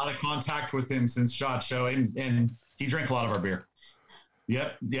had a lot of contact with him since SHOT Show, and he drank a lot of our beer.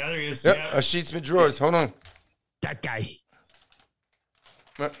 Yep. Yeah, there he is. Yep. Yep. A sheets with drawers. Hold on. That guy.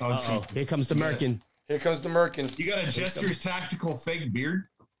 Oh, here comes the Merkin. Here comes the Merkin. You got a Jester's Tactical fake beard?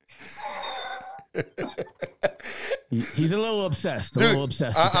 He's a little obsessed. Dude, with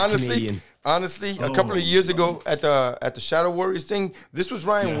that honestly, a couple of years ago at the Shadow Warriors thing, this was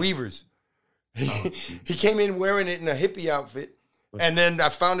Ryan Weaver's. He came in wearing it in a hippie outfit, and then I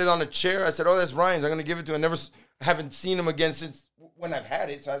found it on a chair. I said, "Oh, that's Ryan's. I'm gonna give it to him." I haven't seen him again since when I've had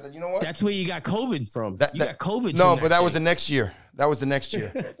it. So I said, "You know what? That's where you got COVID from. You got COVID. No, but that was the next year. That was the next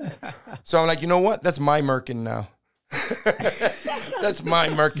year. So I'm like, you know what? That's my Merkin now. That's my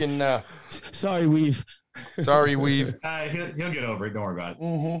Merkin now. Sorry, Weave. Sorry, Weave. He'll get over it. Don't worry about it.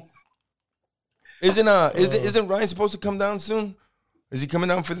 Mm-hmm. Isn't Ryan supposed to come down soon? Is he coming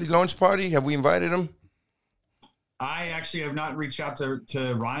down for the launch party? Have we invited him? I actually have not reached out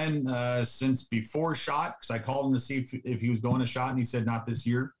to Ryan since before SHOT, because I called him to see if he was going to SHOT, and he said not this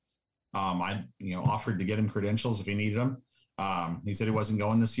year. I offered to get him credentials if he needed them. He said he wasn't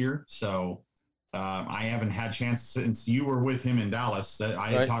going this year, so I haven't had a chance since you were with him in Dallas. I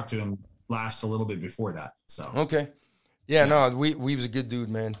had talked to him last a little bit before that. So okay, no, Weave's a good dude,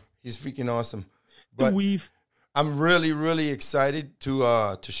 man. He's freaking awesome. But Weave. I'm really, really excited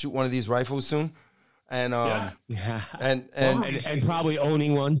to shoot one of these rifles soon, and and probably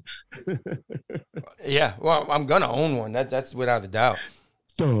owning one. Yeah, well, I'm gonna own one. That's without a doubt.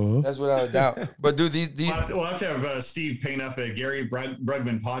 That's without a doubt. But dude, these we'll have to have Steve paint up a Gary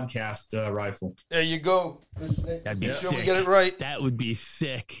Brugman podcast rifle. There you go. That'd be make sure sick. we get it right. That would be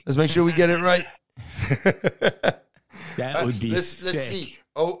sick. Let's make sure we get it right. That would be sick. Let's see.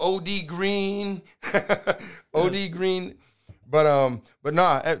 OD Green. OD Green. But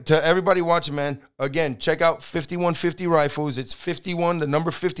nah, to everybody watching, man, again, check out 51Fifty Rifles. It's 51, the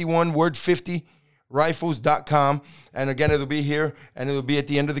number 51, word 50, rifles.com. And again, it'll be here, and it'll be at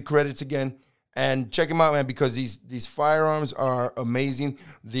the end of the credits again. And check them out, man, because these firearms are amazing.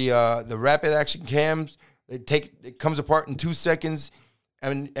 The rapid action cams, it comes apart in 2 seconds,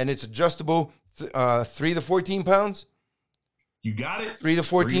 and it's adjustable, 3 to 14 pounds. You got it. 3 to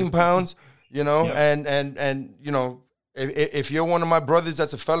 14 pounds, you know, yep. and you know, if you're one of my brothers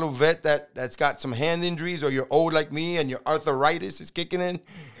that's a fellow vet that's got some hand injuries, or you're old like me and your arthritis is kicking in,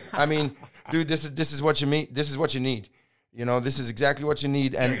 I mean, dude, this is what you need. This is what you need. You know, this is exactly what you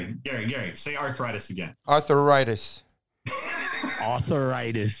need. And Gary, say arthritis again. Arthritis.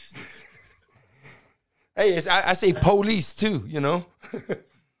 Arthritis. Hey, I say police too, you know.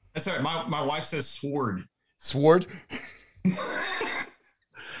 That's all right. My wife says sword. Sword?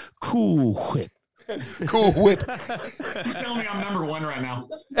 Cool whip. Cool whip. Who's telling me I'm number one right now?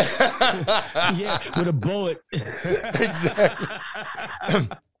 Yeah, with a bullet. Exactly.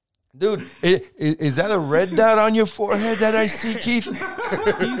 Dude, is that a red dot on your forehead that I see, Keith?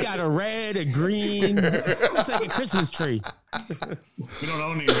 You got a red, a green. It's like a Christmas tree. We don't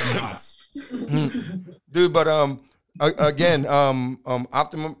own any red dots. Dude, but again,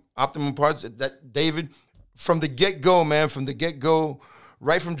 Optimum Parts, that David, from the get-go, man,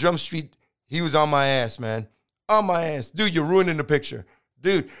 right from Jump Street, he was on my ass, man. On my ass. Dude, you're ruining the picture.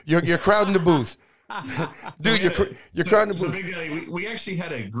 Dude, you're crowding the booth. Dude, you're crowding the booth. Big Daddy, we actually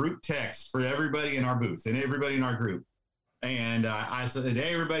had a group text for everybody in our booth and everybody in our group. And I said,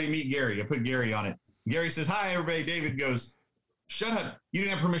 hey, everybody meet Gary. I put Gary on it. Gary says, hi, everybody. David goes, shut up. You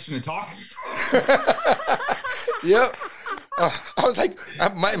didn't have permission to talk? Yep. I was like,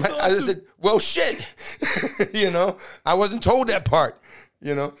 I said, well, shit. You know, I wasn't told that part,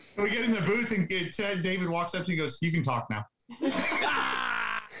 you know. We get in the booth and David walks up to you and goes, you can talk now.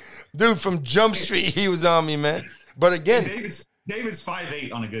 Dude, from Jump Street, he was on me, man. But again, David's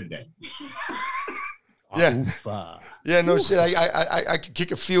 5'8" on a good day. Yeah, yeah, no shit. I could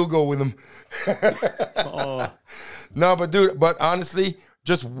kick a field goal with him. No, but dude, honestly,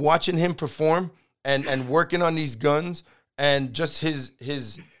 just watching him perform and working on these guns and just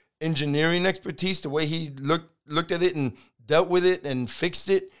his engineering expertise, the way he looked at it and dealt with it and fixed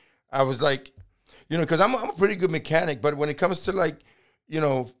it, I was like, you know, because I'm a pretty good mechanic, but when it comes to, like, you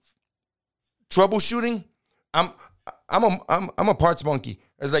know, troubleshooting, I'm a parts monkey.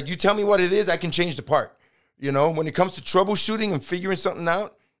 It's like, you tell me what it is, I can change the part. You know, when it comes to troubleshooting and figuring something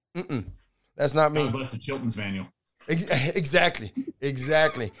out, that's not me. That's the Chilton's manual. Exactly.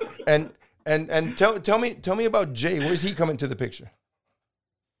 And tell me about Jay. Where's he coming to the picture?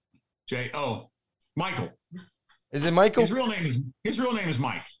 Jay. Oh, Michael. Is it Michael? His real name is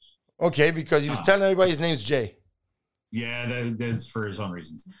Mike. Okay, because he was telling everybody his name's Jay. Yeah, that's for his own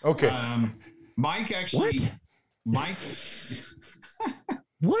reasons. Okay. Mike actually. What? Mike.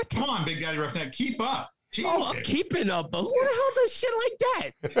 What? Come on, Big Daddy Roughneck, keep up. Oh, I'm keeping up, but who the hell does shit like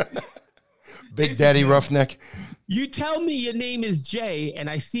that? Big Daddy Roughneck. You tell me your name is Jay, and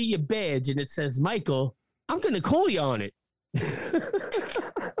I see your badge, and it says Michael. I'm gonna call you on it.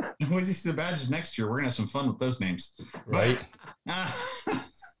 When you see the badges next year, we're gonna have some fun with those names, Right?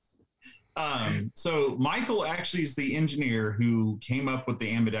 So Michael actually is the engineer who came up with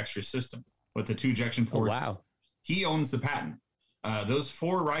the ambidextrous system with the 2 ejection ports. Oh, wow. He owns the patent. Those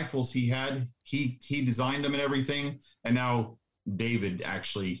 4 rifles he had, he designed them and everything. And now David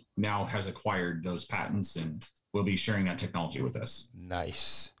actually now has acquired those patents and will be sharing that technology with us.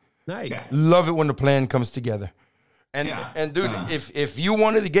 Nice. Yeah. Love it when the plan comes together. And dude, if you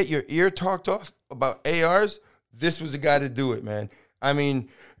wanted to get your ear talked off about ARs, this was the guy to do it, man. I mean,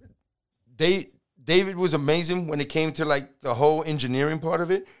 David was amazing when it came to like the whole engineering part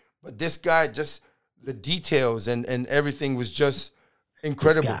of it, but this guy, just the details and everything was just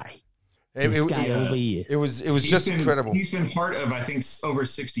incredible. This guy over here. It was just incredible. He's been part of, I think, over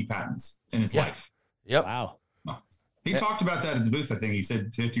 60 patents in his life. Yep. Wow. He talked about that at the booth. I think he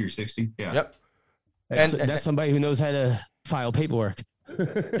said 50 or 60. Yeah. Yep. That's somebody who knows how to file paperwork.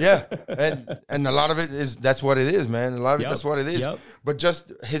 Yeah, and a lot of it is, that's what it is, man. A lot of it, that's what it is. But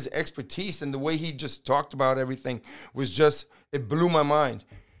just his expertise and the way he just talked about everything was just, it blew my mind.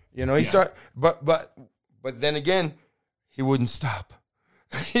 You know, he started, but then again, he wouldn't stop.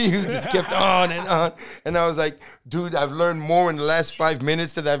 He just kept on and on. And I was like, dude, I've learned more in the last 5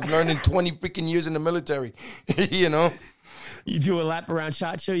 minutes than I've learned in 20 freaking years in the military. You know? You do a lap around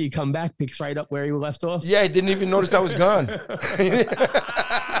SHOT Show, you come back, picks right up where you left off. Yeah, I didn't even notice I was gone.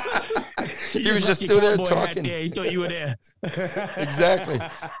 He was just still there talking. He thought you were there. Exactly.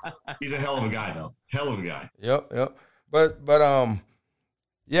 He's a hell of a guy, though. Hell of a guy. Yep. But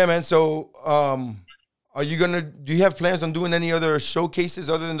yeah, man. So, do you have plans on doing any other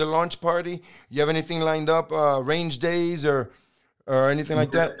showcases other than the launch party? You have anything lined up, range days or anything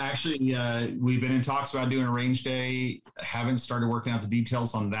like that? Actually, we've been in talks about doing a range day. Haven't started working out the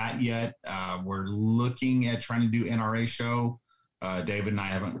details on that yet. We're looking at trying to do NRA show. David and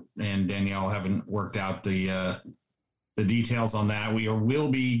I and Danielle haven't worked out the details on that. We will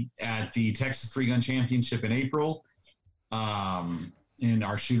be at the Texas 3-Gun Championship in April. And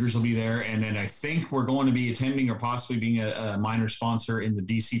our shooters will be there. And then I think we're going to be attending or possibly being a minor sponsor in the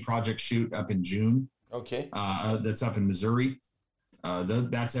DC Project shoot up in June. Okay. That's up in Missouri.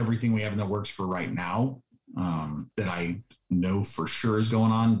 That's everything we have in the works for right now that I know for sure is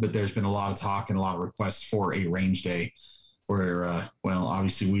going on. But there's been a lot of talk and a lot of requests for a range day where,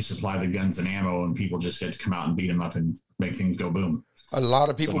 obviously we supply the guns and ammo and people just get to come out and beat them up and make things go boom. A lot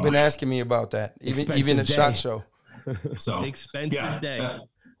of people have been asking me about that, even at SHOT Show. So expensive day.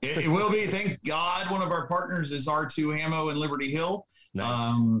 It will be. Thank God one of our partners is R2 Ammo in Liberty Hill.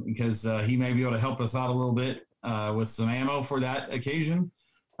 Nice. Because he may be able to help us out a little bit with some ammo for that occasion.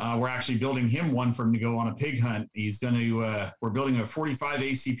 We're actually building him one for him to go on a pig hunt. He's going to, we're building a 45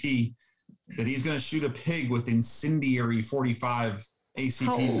 ACP that he's going to shoot a pig with incendiary 45 ACP.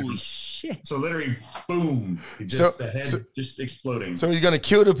 Holy shit. So literally, boom, just the head just exploding. So he's going to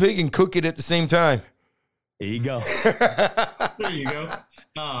kill the pig and cook it at the same time. There you go. There you go.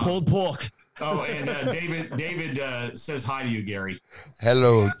 Pulled pork. Oh, and David says hi to you, Gary.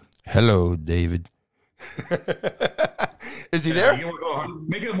 Hello, David. Is he there?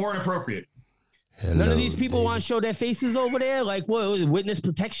 Make it more inappropropriate. Hello, None of these people David. want to show their faces over there? Like, what, witness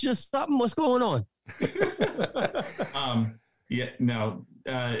protection or something? What's going on?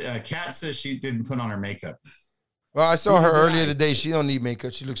 Kat says she didn't put on her makeup. Well, I saw her earlier today. She don't need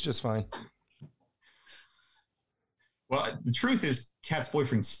makeup. She looks just fine. Well, the truth is, Kat's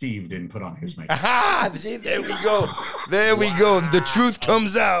boyfriend Steve didn't put on his makeup. Aha! See, there we go. There we go. The truth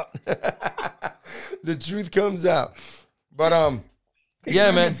comes out. The truth comes out. But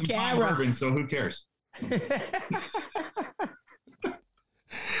yeah, man. Some fine bourbon, so who cares?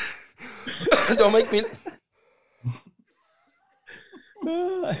 Don't make me.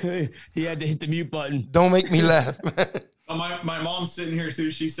 He had to hit the mute button. Don't make me laugh. My mom's sitting here too.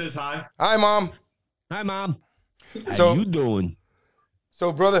 She says hi. Hi, Mom. Hi, Mom. So How you doing?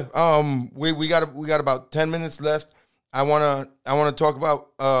 So, brother, we got about 10 minutes left. I wanna talk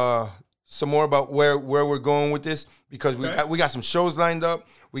about some more about where we're going with this, because we got some shows lined up.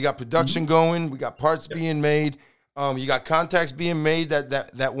 We got production going. We got parts being made. You got contacts being made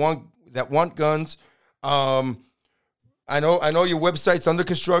that want guns. I know your website's under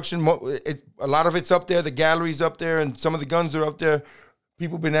construction. A lot of it's up there. The gallery's up there, and some of the guns are up there.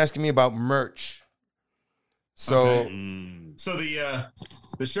 People have been asking me about merch. So, so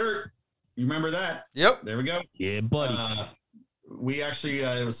the shirt, you remember that? Yep. There we go. Yeah, buddy. We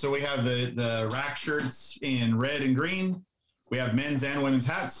actually, so we have the rack shirts in red and green. We have men's and women's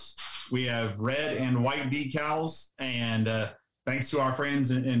hats. We have red and white decals. And thanks to our friends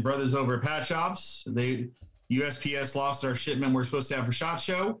and brothers over at Pat Shops, USPS lost our shipment we're supposed to have for SHOT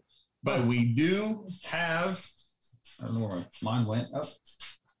Show. But we do have, I don't know where mine went. Oh.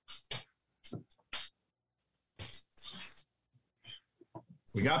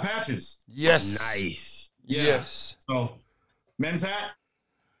 We got patches. Yes. Nice. Yeah. Yes. So men's hat.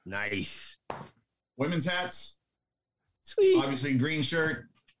 Nice. Women's hats. Sweet. Obviously green shirt.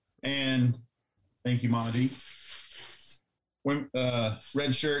 And thank you, Mama D.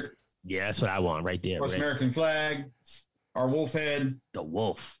 Red shirt. Yeah, that's what I want right there. North American flag. Our wolf head. The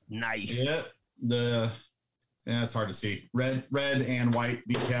wolf. Nice. Yeah. It's hard to see. Red and white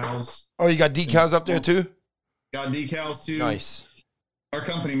decals. Oh, you got decals up there too? Got decals too. Nice. Our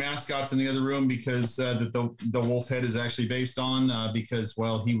company mascot's in the other room because the wolf head is actually based on because,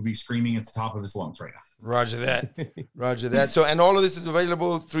 well, he would be screaming at the top of his lungs right now. Roger that. Roger that. So, and all of this is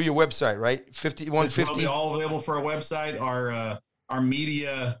available through your website, right? 51Fifty. It's all available for our website. Our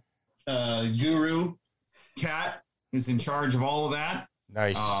media guru, Kat, is in charge of all of that.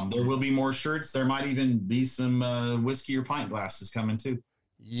 Nice. There will be more shirts. There might even be some whiskey or pint glasses coming too.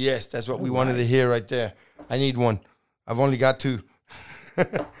 Yes, that's what we wanted to hear right there. I need one. I've only got 2.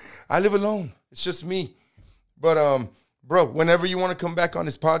 I live alone. It's just me. But bro, whenever you want to come back on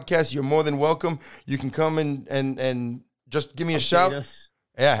this podcast, you're more than welcome. You can come and just give me a shout.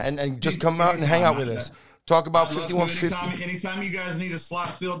 Yeah, and just come out and hang out with us. Talk about 51Fifty. Anytime you guys need a slot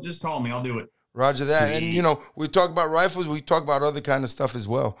filled, just call me. I'll do it. Roger that. Sweet. And we talk about rifles, we talk about other kind of stuff as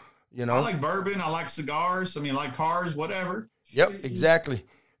well. I like bourbon, I like cigars, I like cars, whatever. Yep, exactly.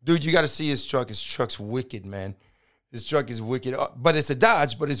 Dude, you got to see his truck. His truck's wicked, man. His truck is wicked. But it's a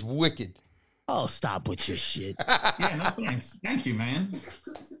Dodge, but it's wicked. Oh, stop with your shit. Yeah, no thanks. Thank you, man.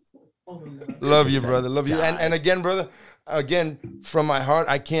 Love you, brother. Love you. And again, brother, from my heart,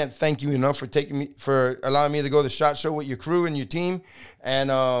 I can't thank you enough for allowing me to go to the SHOT Show with your crew and your team.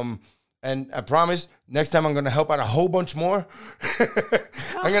 And I promise next time I'm going to help out a whole bunch more.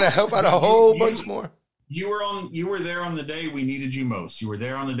 I'm going to help out a whole bunch more. You were there on the day we needed you most. You were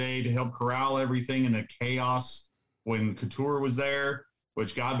there on the day to help corral everything in the chaos when Couture was there,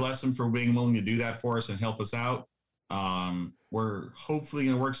 which God bless him for being willing to do that for us and help us out. We're hopefully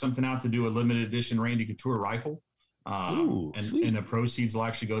going to work something out to do a limited edition Randy Couture rifle. And the proceeds will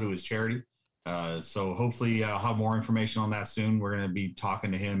actually go to his charity. So hopefully I'll have more information on that soon. We're going to be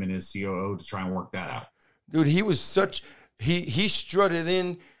talking to him and his COO to try and work that out. Dude, he was he strutted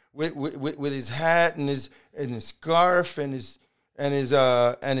in with his hat and his scarf and his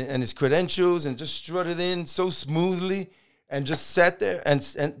credentials, and just strutted in so smoothly and just sat there and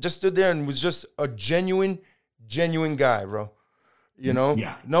just stood there and was just a genuine guy, bro. Yeah.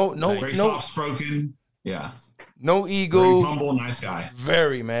 No, very soft-spoken. Yeah. No ego. Very humble, nice guy.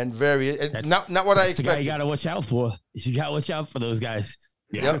 Very, man. Very. Not what I expected. The guy you got to watch out for. You got to watch out for those guys.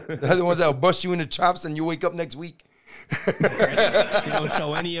 Yeah. Yep. They're the ones that will bust you in the chops and you wake up next week. They don't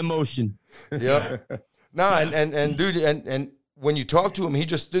show any emotion. Yep. No, and dude, and when you talk to him, he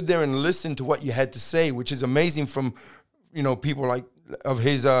just stood there and listened to what you had to say, which is amazing from, people like of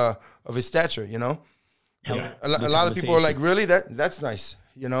his stature, Yeah. A lot of people are like, really? That's nice,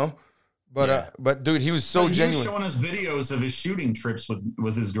 But dude, he was so genuine. He was showing us videos of his shooting trips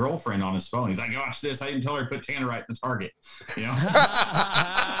with his girlfriend on his phone. He's like, watch this. I didn't tell her to put tannerite in the target.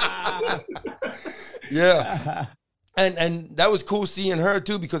 Yeah. And that was cool seeing her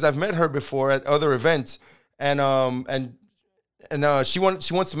too, because I've met her before at other events, and she wants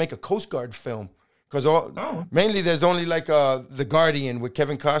to make a Coast Guard film, because mainly there's only like The Guardian with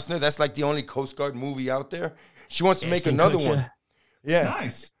Kevin Costner. That's like the only Coast Guard movie out there. She wants to make another one. Yeah,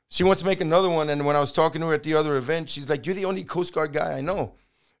 nice. She wants to make another one, and when I was talking to her at the other event, she's like, "You're the only Coast Guard guy I know."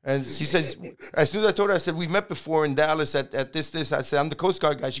 And she says, as soon as I told her, I said, "We've met before in Dallas at this." I said, "I'm the Coast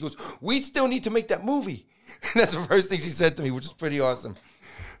Guard guy." She goes, "We still need to make that movie." That's the first thing she said to me, which is pretty awesome.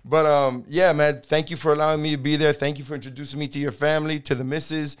 But yeah, man, thank you for allowing me to be there. Thank you for introducing me to your family, to the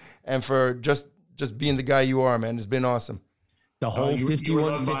missus, and for just being the guy you are, man. It's been awesome. The whole you were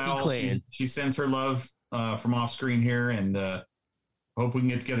loved 5150 by all. clan. She sends her love from off screen here, and hope we can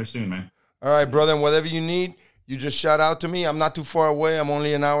get together soon, man. All right, brother. And whatever you need, you just shout out to me. I'm not too far away. I'm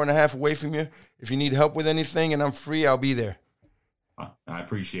only an hour and a half away from you. If you need help with anything and I'm free, I'll be there. I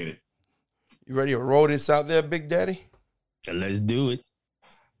appreciate it. You ready to roll this out there, Big Daddy? Let's do it.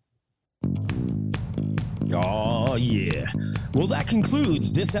 Oh, yeah. Well, that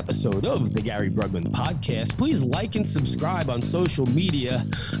concludes this episode of the Gary Brugman Podcast. Please like and subscribe on social media.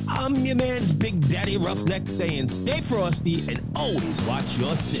 I'm your man's Big Daddy Roughneck saying stay frosty and always watch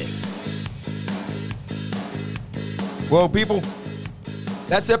your six. Well, people,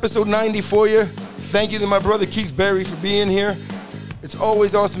 that's episode 90 for you. Thank you to my brother Keith Berry for being here. It's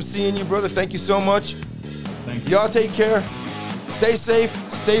always awesome seeing you, brother. Thank you so much. Thank you. Y'all take care. Stay safe.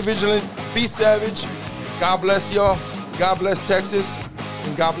 Stay vigilant. Be savage. God bless y'all. God bless Texas.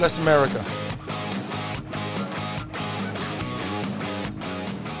 And God bless America.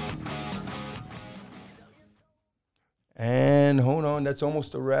 And hold on. That's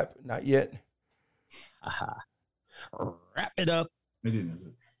almost a wrap. Not yet. Wrap it up.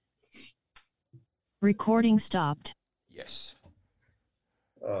 Recording stopped. Yes.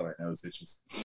 Oh, my nose itches.